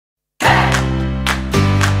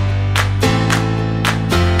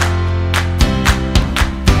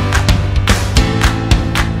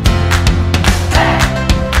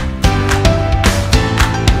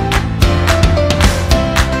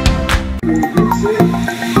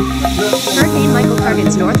Hurricane Michael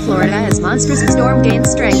targets North Florida as monstrous storm gains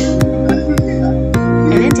strength.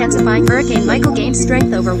 An intensifying Hurricane Michael gains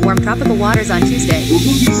strength over warm tropical waters on Tuesday,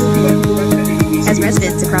 as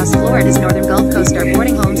residents across Florida's northern Gulf Coast are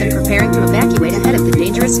boarding homes and preparing to evacuate ahead of the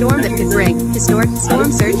dangerous storm that could bring historic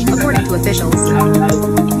storm surge, according to officials.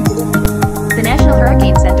 The National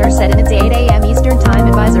Hurricane Center said in its 8 a.m. Eastern Time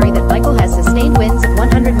advisory that